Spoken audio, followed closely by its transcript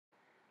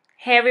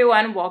Hey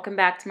everyone, welcome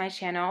back to my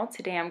channel.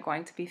 Today I'm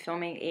going to be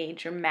filming a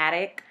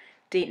dramatic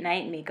date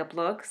night makeup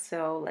look,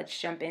 so let's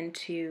jump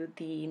into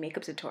the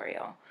makeup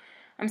tutorial.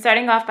 I'm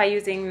starting off by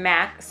using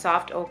MAC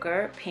Soft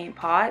Ochre Paint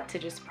Pot to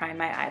just prime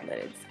my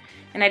eyelids.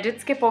 And I did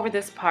skip over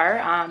this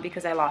part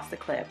because I lost the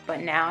clip,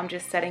 but now I'm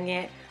just setting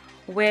it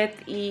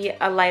with a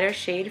lighter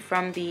shade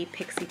from the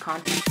Pixi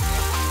contour.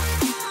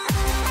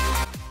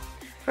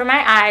 For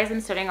my eyes,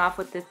 I'm starting off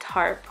with the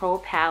Tarte Pro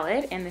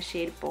Palette in the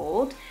shade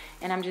Bold.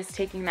 And I'm just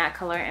taking that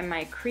color in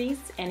my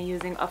crease and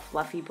using a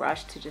fluffy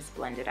brush to just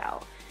blend it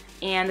out.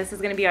 And this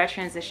is going to be our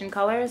transition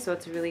color, so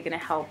it's really going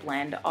to help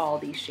blend all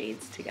these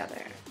shades together.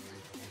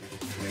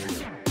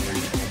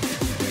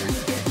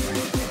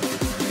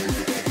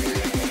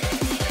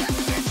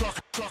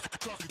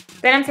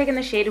 Then I'm taking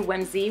the shade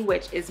Whimsy,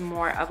 which is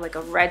more of like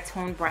a red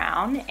tone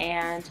brown,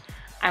 and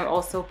I'm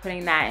also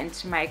putting that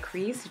into my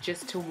crease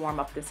just to warm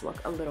up this look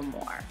a little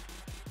more.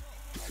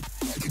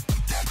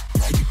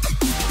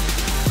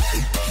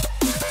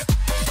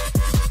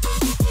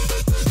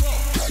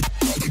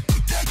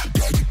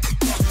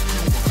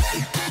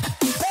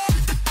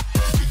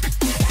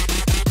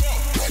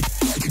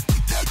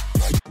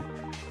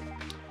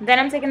 Then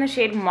I'm taking the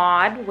shade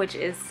Maud, which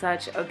is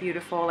such a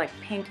beautiful like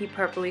pinky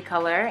purpley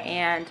color,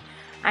 and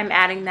I'm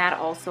adding that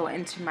also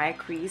into my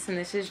crease, and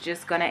this is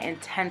just gonna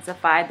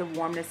intensify the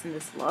warmness in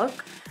this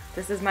look.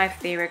 This is my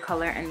favorite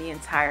color in the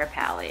entire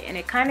palette, and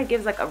it kind of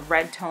gives like a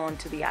red tone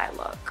to the eye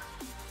look.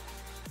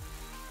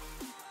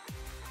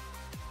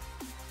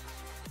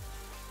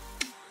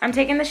 I'm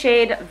taking the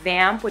shade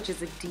Vamp, which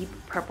is a deep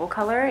purple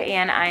color,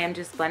 and I am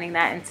just blending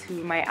that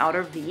into my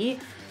outer V.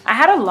 I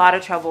had a lot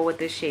of trouble with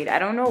this shade. I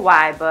don't know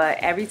why, but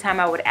every time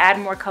I would add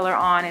more color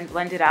on and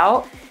blend it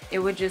out, it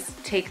would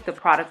just take the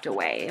product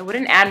away. It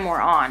wouldn't add more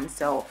on,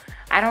 so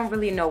I don't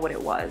really know what it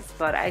was,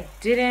 but I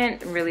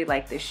didn't really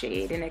like this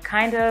shade, and it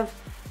kind of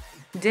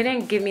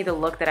didn't give me the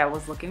look that I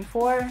was looking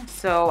for,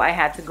 so I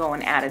had to go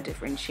and add a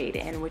different shade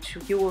in, which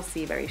you will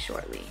see very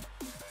shortly.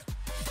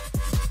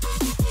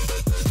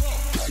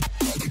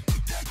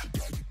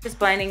 Just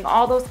blending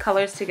all those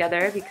colors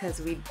together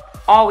because we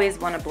always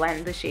want to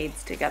blend the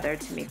shades together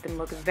to make them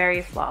look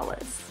very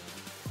flawless.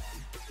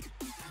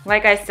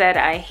 Like I said,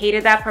 I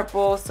hated that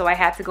purple, so I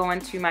had to go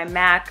into my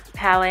MAC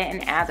palette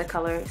and add the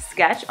color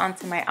Sketch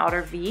onto my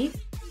outer V.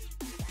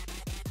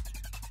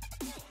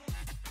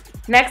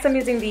 Next, I'm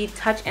using the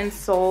Touch in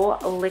Soul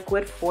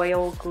Liquid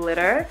Foil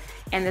Glitter,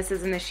 and this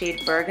is in the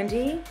shade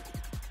Burgundy.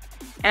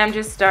 And I'm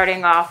just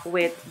starting off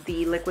with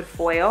the liquid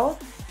foil,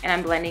 and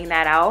I'm blending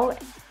that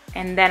out,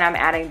 and then I'm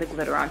adding the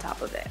glitter on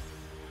top of it.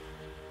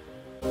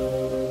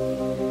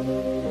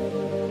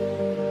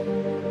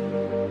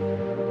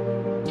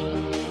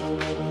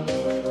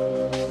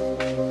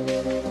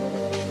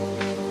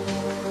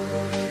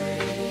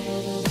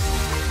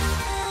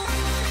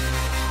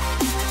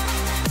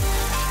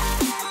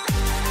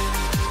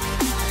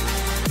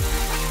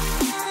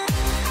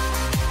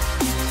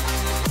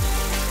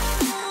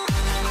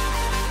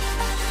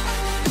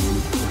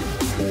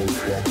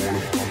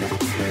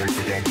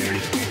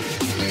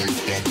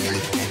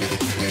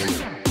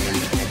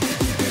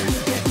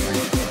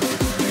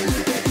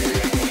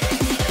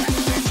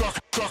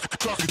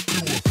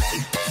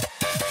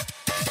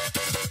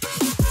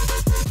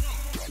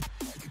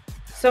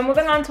 So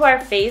moving on to our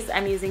face,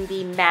 I'm using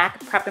the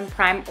MAC Prep and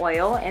Prime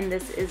Oil, and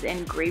this is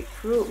in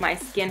Grapefruit. My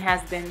skin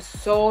has been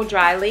so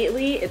dry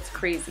lately, it's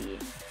crazy.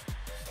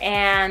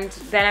 And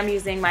then I'm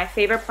using my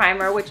favorite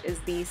primer, which is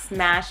the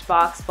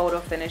Smashbox Photo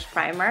Finish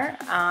Primer,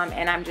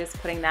 and I'm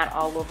just putting that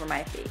all over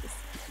my face.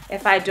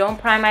 If I don't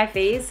prime my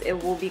face, it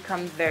will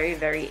become very,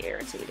 very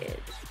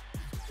irritated.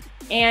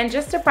 And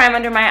just to prime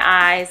under my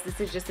eyes, this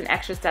is just an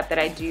extra step that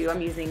I do.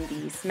 I'm using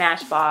the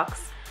Smashbox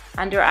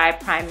Under Eye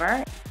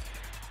Primer.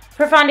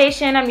 For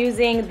foundation, I'm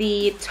using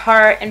the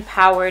Tarte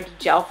Empowered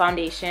Gel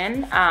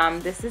Foundation.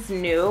 This is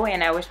new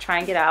and I was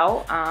trying it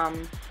out.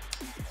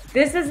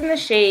 This is in the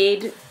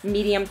shade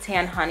Medium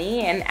Tan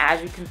Honey, and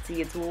as you can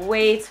see, it's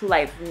way too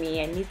light for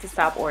me. I need to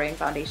stop ordering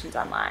foundations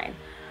online.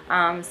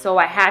 So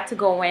I had to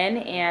go in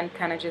and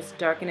kind of just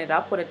darken it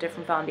up with a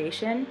different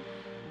foundation.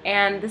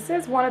 And this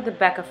is one of the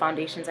Becca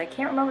foundations. I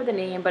can't remember the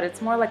name, but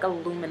it's more like a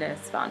luminous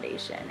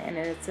foundation, and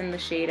it's in the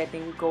shade, I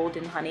think,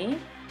 Golden Honey.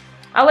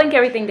 I'll link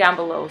everything down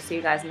below so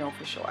you guys know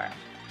for sure.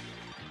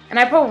 And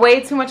I put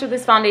way too much of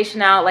this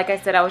foundation out. Like I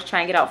said, I was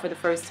trying it out for the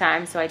first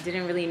time, so I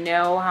didn't really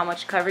know how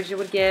much coverage it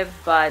would give,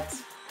 but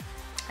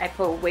I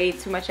put way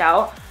too much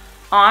out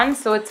on,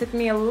 so it took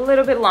me a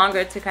little bit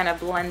longer to kind of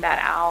blend that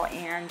out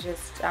and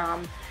just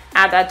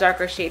add that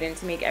darker shade in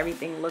to make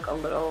everything look a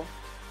little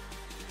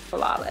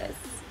flawless.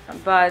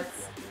 But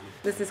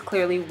this is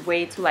clearly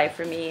way too light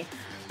for me.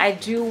 I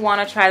do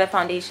want to try the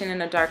foundation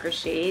in a darker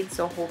shade,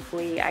 so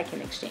hopefully I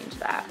can exchange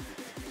that.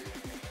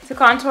 To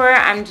contour,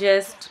 I'm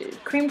just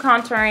cream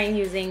contouring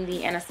using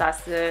the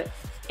Anastasia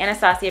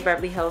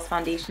Beverly Hills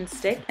foundation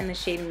stick in the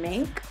shade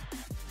Mink.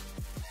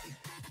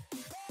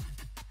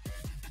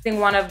 Using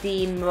one of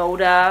the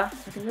Moda, I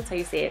think that's how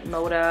you say it,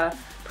 Moda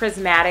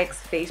Prismatics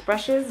face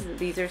brushes.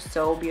 These are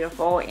so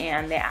beautiful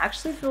and they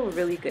actually feel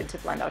really good to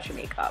blend out your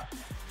makeup.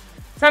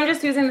 So I'm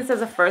just using this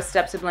as a first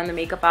step to blend the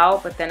makeup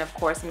out, but then of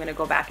course I'm going to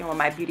go back in with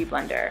my Beauty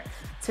Blender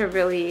to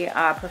really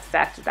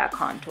perfect that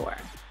contour.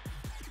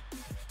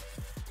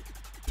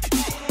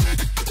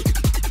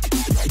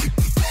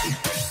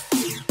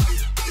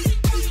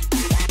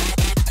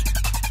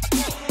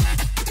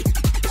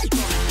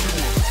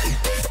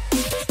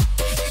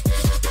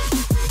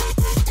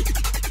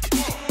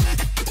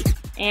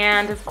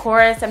 And of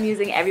course, I'm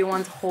using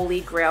everyone's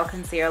holy grail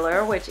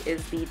concealer, which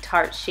is the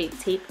Tarte Shape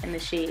Tape in the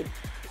shade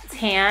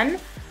Tan.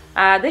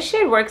 This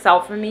shade works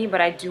out for me,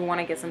 but I do want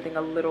to get something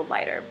a little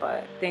lighter.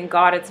 But thank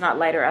God it's not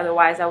lighter,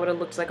 otherwise I would have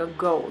looked like a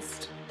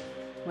ghost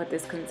with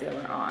this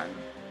concealer on.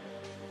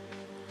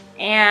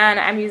 And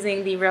I'm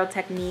using the Real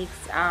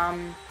Techniques. I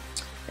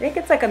think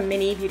it's like a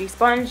mini beauty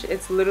sponge.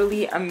 It's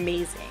literally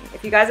amazing.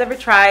 If you guys ever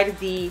tried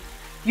the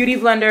Beauty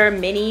Blender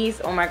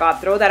minis, oh my god,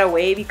 throw that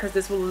away because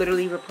this will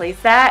literally replace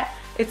that.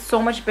 It's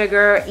so much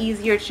bigger,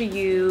 easier to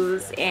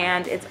use,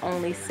 and it's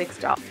only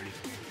 $6.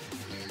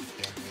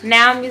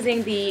 Now I'm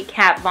using the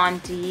Kat Von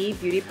D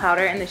Beauty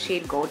Powder in the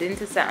shade Golden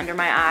to set under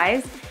my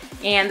eyes.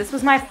 And this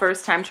was my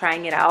first time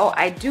trying it out.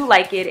 I do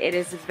like it. It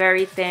is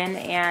very thin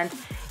and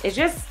it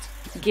just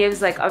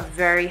gives like a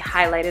very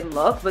highlighted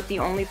look. But the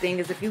only thing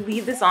is if you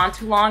leave this on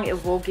too long,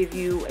 it will give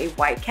you a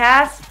white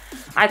cast.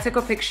 I took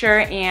a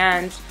picture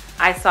and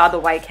I saw the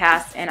white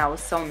cast and I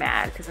was so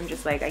mad because I'm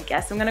just like, I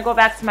guess I'm going to go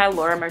back to my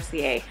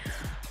Mercier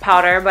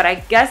powder, but I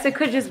guess it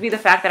could just be the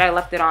fact that I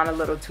left it on a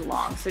little too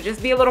long. So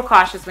just be a little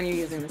cautious when you're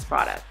using this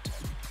product.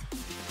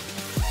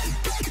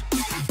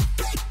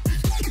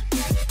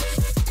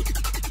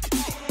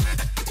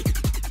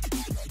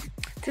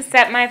 To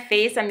set my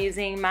face, I'm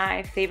using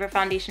my favorite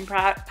foundation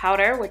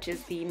powder, which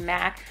is the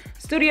MAC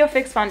Studio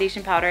Fix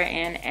Foundation Powder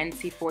in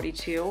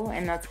NC42,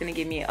 and that's going to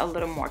give me a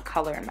little more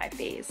color in my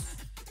face.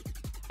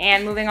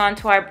 And moving on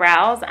to our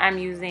brows, I'm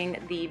using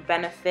the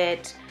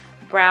Benefit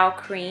Brow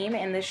Cream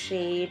in the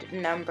shade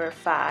number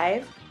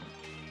 5.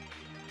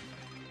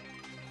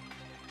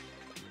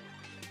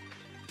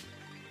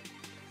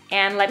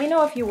 And let me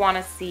know if you want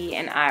to see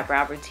an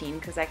eyebrow routine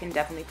because I can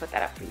definitely put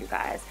that up for you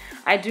guys.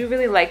 I do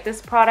really like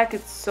this product.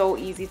 It's so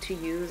easy to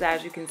use.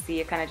 As you can see,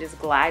 it kind of just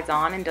glides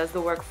on and does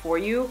the work for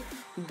you.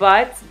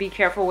 But be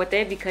careful with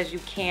it because you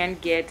can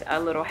get a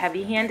little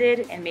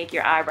heavy-handed and make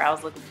your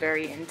eyebrows look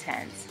very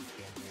intense.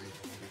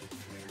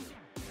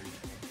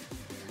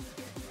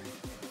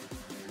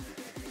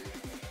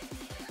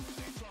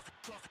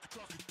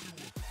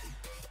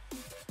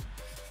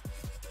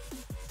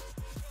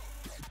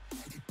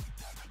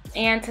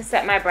 And to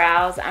set my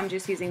brows, I'm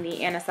just using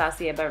the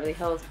Anastasia Beverly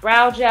Hills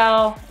Brow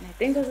Gel. And I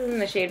think this is in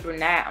the shade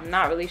Brunette. I'm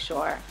not really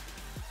sure.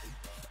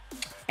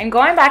 And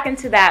going back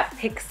into that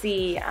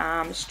Pixi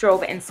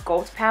Strobe and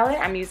Sculpt palette,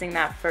 I'm using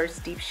that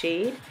first deep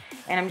shade.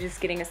 And I'm just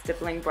getting a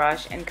stippling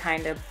brush and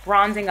kind of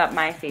bronzing up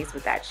my face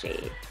with that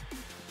shade.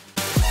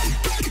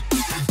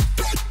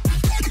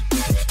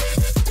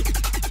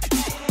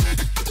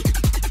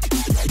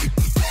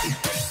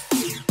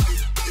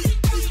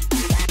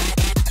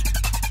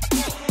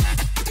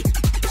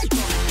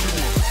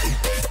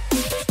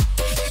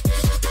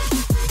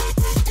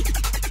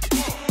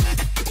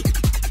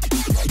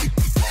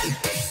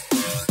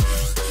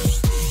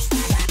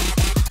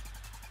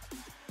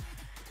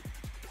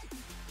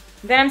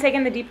 Then I'm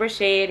taking the deeper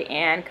shade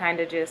and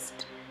kind of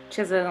just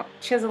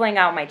chiseling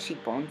out my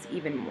cheekbones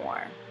even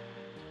more.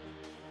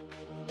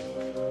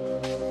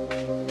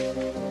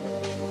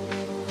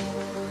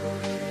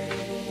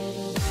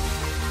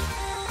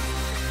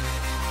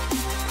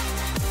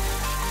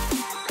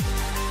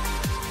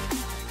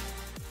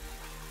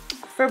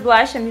 For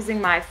blush, I'm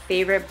using my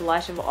favorite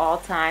blush of all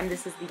time.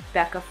 This is the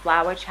Becca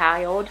Flower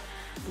Child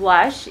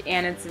blush,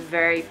 and it's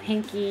very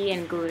pinky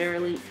and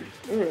glittery.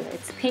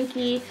 It's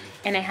pinky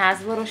and it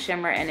has a little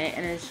shimmer in it,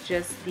 and it's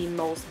just the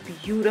most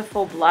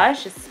beautiful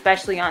blush,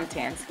 especially on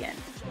tan skin.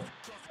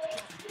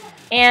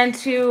 And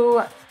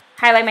to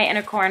highlight my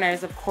inner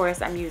corners, of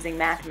course, I'm using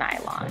MAC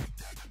Nylon.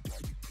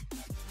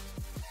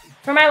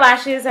 For my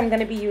lashes, I'm going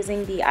to be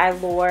using the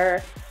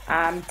Eyelure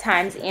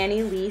times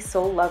Annie Lee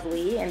So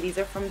Lovely, and these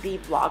are from the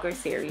Vlogger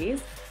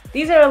series.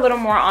 These are a little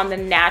more on the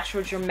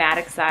natural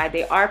dramatic side.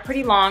 They are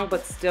pretty long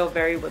but still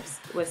very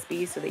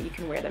wispy so that you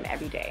can wear them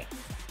every day.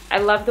 I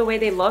love the way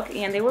they look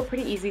and they were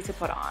pretty easy to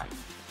put on.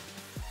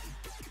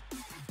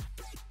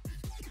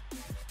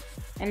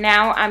 And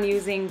now I'm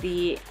using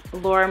the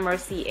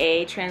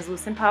Mercier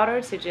translucent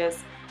powder to just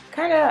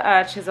kind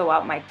of chisel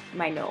out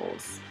my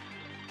nose.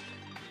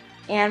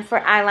 And for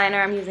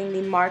eyeliner, I'm using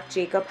the Marc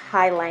Jacob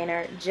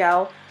Highliner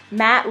Gel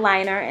Matte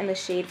Liner in the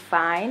shade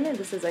Fine.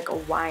 This is like a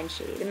wine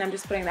shade, and I'm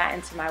just putting that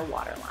into my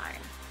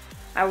waterline.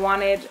 I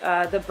wanted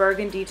the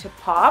burgundy to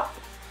pop,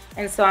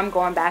 and so I'm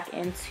going back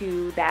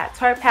into that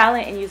Tarte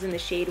palette and using the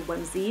shade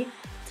Whimsy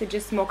to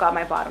just smoke out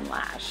my bottom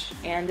lash.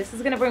 And this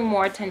is going to bring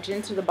more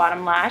attention to the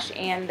bottom lash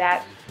and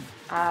that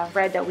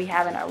red that we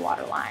have in our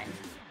waterline.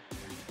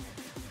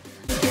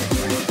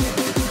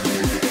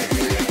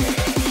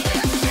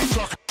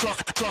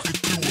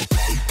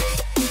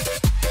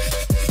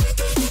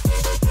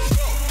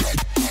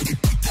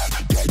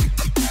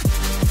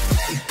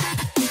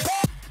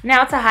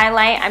 Now to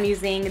highlight, I'm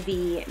using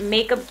the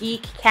Makeup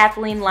Geek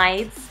Kathleen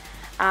Lights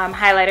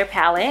highlighter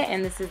palette,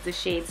 and this is the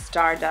shade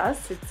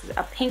Stardust. It's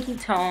a pinky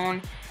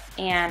tone,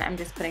 and I'm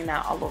just putting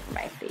that all over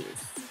my face.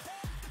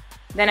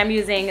 Then I'm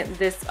using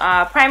this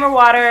primer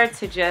water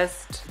to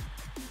just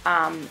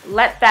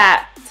let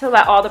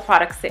all the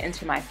products sit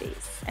into my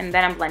face, and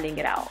then I'm blending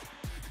it out.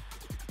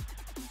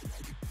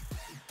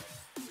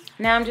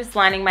 Now I'm just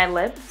lining my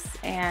lips,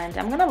 and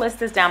I'm gonna list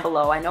this down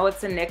below. I know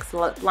it's a NYX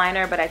lip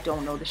liner, but I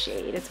don't know the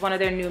shade. It's one of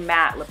their new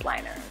matte lip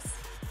liners.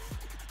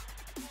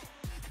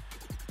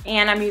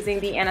 And I'm using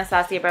the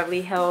Anastasia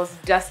Beverly Hills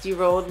Dusty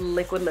Road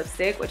liquid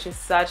lipstick, which is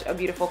such a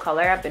beautiful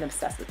color. I've been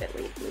obsessed with it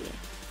lately.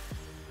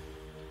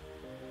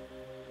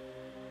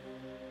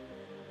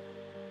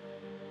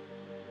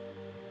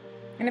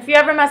 And if you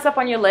ever mess up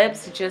on your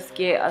lips, just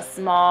get a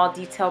small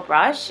detail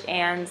brush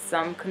and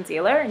some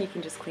concealer, and you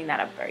can just clean that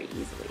up very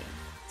easily.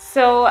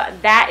 So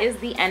that is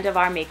the end of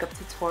our makeup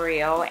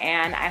tutorial,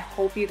 and I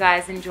hope you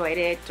guys enjoyed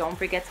it. Don't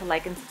forget to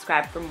like and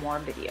subscribe for more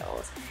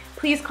videos.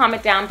 Please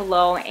comment down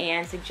below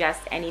and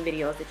suggest any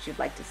videos that you'd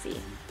like to see.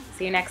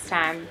 See you next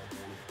time.